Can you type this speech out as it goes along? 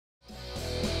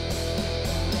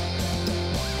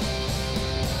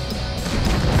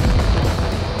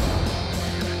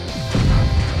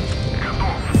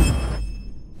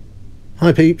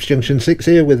Hi peeps, Junction 6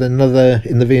 here with another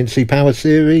in the VNC Power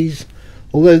series,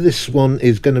 although this one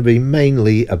is going to be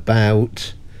mainly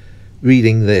about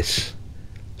reading this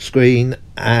screen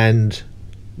and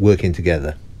working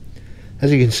together.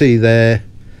 As you can see there,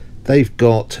 they've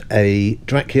got a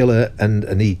Dracula and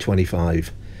an E25,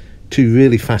 two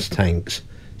really fast tanks,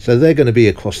 so they're going to be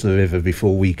across the river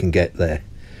before we can get there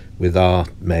with our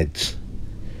meds.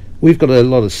 We've got a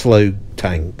lot of slow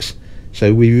tanks,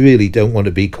 so we really don't want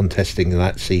to be contesting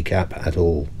that C cap at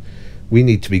all. We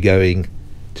need to be going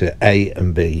to A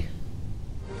and B.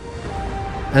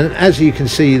 And as you can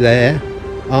see there,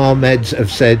 our meds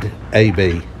have said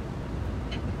AB.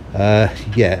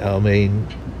 Yeah, I mean,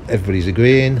 everybody's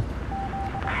agreeing,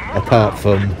 apart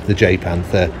from the J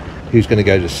Panther, who's going to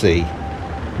go to C.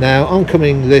 Now, I'm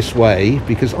coming this way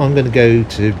because I'm going to go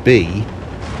to B,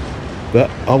 but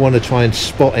I want to try and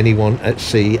spot anyone at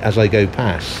C as I go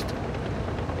past.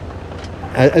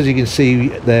 As you can see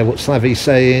there, what Slavy's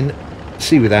saying,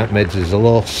 C without meds is a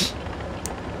loss,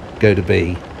 go to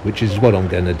B, which is what I'm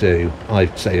going to do.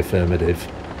 I'd say affirmative.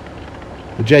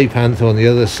 The J Panther on the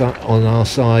other side, on our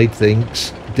side,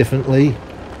 thinks differently.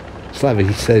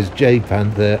 Slavy says J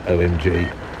Panther OMG.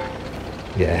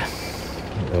 Yeah,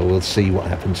 well, we'll see what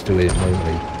happens to him, won't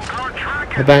we?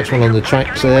 I bounced one on the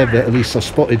tracks there, but at least I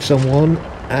spotted someone,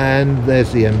 and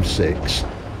there's the M6.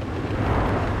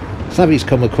 Slavy's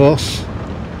come across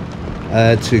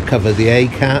to cover the A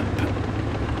cap.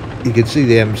 You can see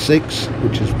the M6,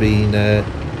 which has been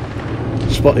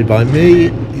spotted by me.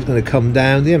 He's going to come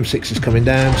down. The M6 is coming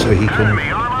down so he can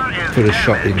put a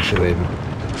shot into him.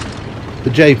 The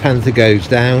J Panther goes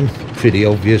down, pretty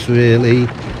obvious really,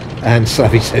 and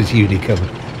Slavy says Unicum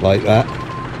like that.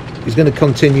 He's going to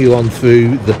continue on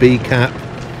through the B cap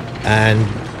and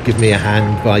give me a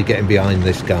hand by getting behind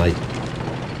this guy.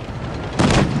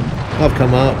 I've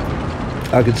come up.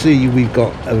 I can see we've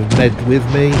got a med with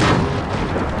me.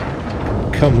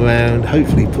 Come round,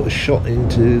 hopefully put a shot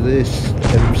into this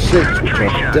M6, which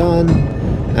I've done.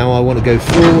 Now I want to go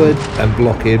forward and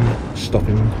block him, stop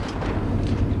him.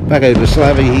 Back over to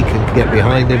Slavy, he can get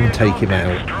behind him and take him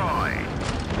out.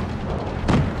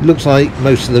 Looks like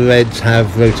most of the Reds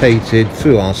have rotated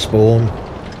through our spawn,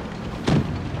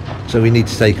 so we need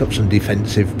to take up some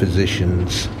defensive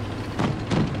positions.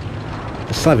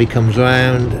 Slavy comes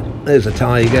round, there's a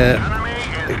Tiger,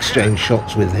 exchange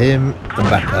shots with him and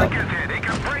back up.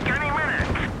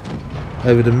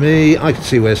 Over to me, I can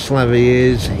see where Slavy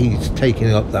is, he's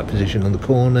taking up that position on the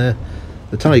corner.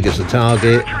 The Tiger's the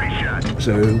target,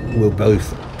 so we'll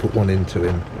both put one into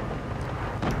him.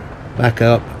 Back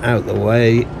up, out the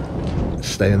way,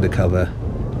 stay under cover.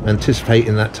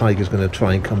 Anticipating that Tiger's going to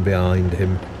try and come behind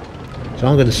him. So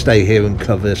I'm going to stay here and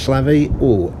cover Slavy.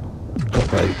 Oh,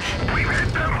 cockroach.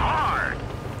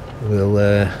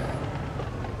 We'll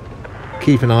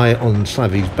keep an eye on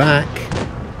Slavy's back.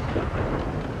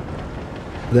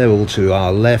 They're all to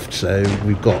our left, so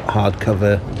we've got hard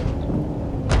cover.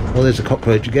 Well, there's a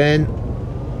cockroach again.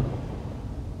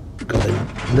 Got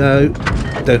him. No,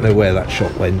 don't know where that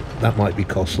shot went. That might be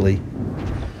costly.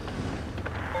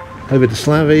 Over to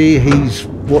Slavy. He's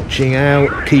watching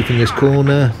out, keeping his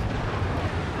corner,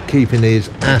 keeping his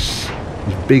ass,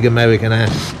 his big American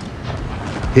ass,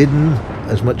 hidden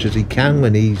as much as he can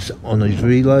when he's on his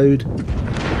reload.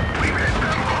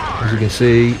 As you can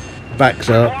see, backs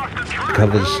up,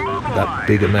 covers that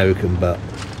big American butt.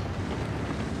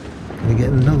 Can we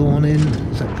get another one in?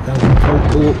 Is that down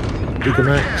oh, bigger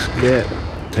max?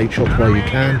 Yeah, take shots while you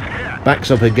can. Backs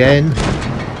up again.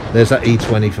 There's that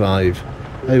E25.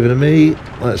 Over to me.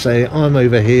 Let's say I'm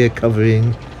over here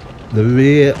covering the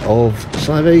rear of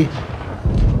Slavy.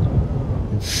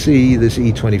 See this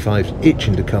E25's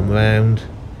itching to come round.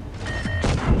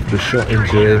 Put a shot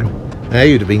into him. Now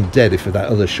he would have been dead if that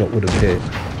other shot would have hit.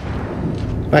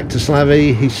 Back to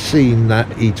Slavy. He's seen that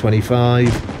E25.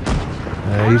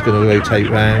 He's going to rotate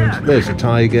round. There's the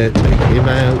Tiger. Take him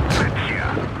out.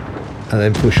 And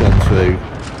then push on through.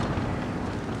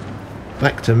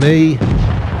 Back to me.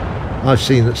 I've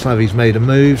seen that Slavy's made a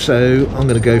move, so I'm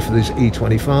going to go for this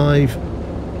E25.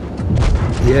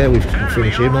 Yeah, we can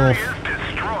finish him off.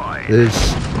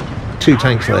 There's two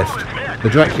tanks left. The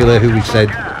Dracula, who we said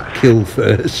kill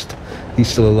first, he's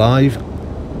still alive.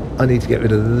 I need to get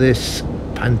rid of this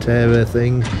Pantera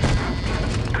thing.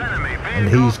 And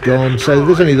he's gone. So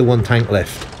there's only the one tank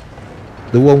left.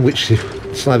 The one which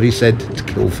Slavy said to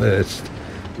kill first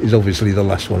is obviously the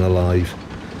last one alive.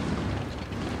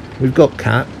 We've got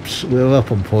caps. We're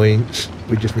up on points.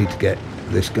 We just need to get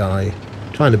this guy.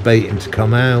 Trying to bait him to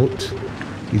come out.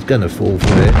 He's going to fall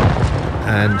for it.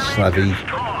 And Slavy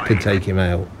can take him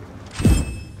out.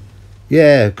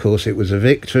 Yeah, of course it was a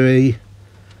victory,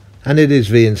 and it is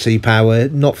VNC power,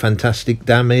 not fantastic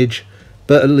damage,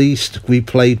 but at least we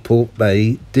played Port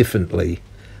Bay differently.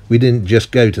 We didn't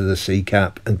just go to the sea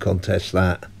cap and contest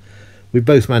that. We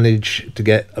both managed to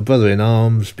get a brother in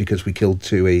arms because we killed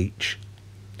 2 each.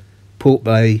 Port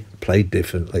Bay played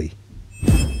differently.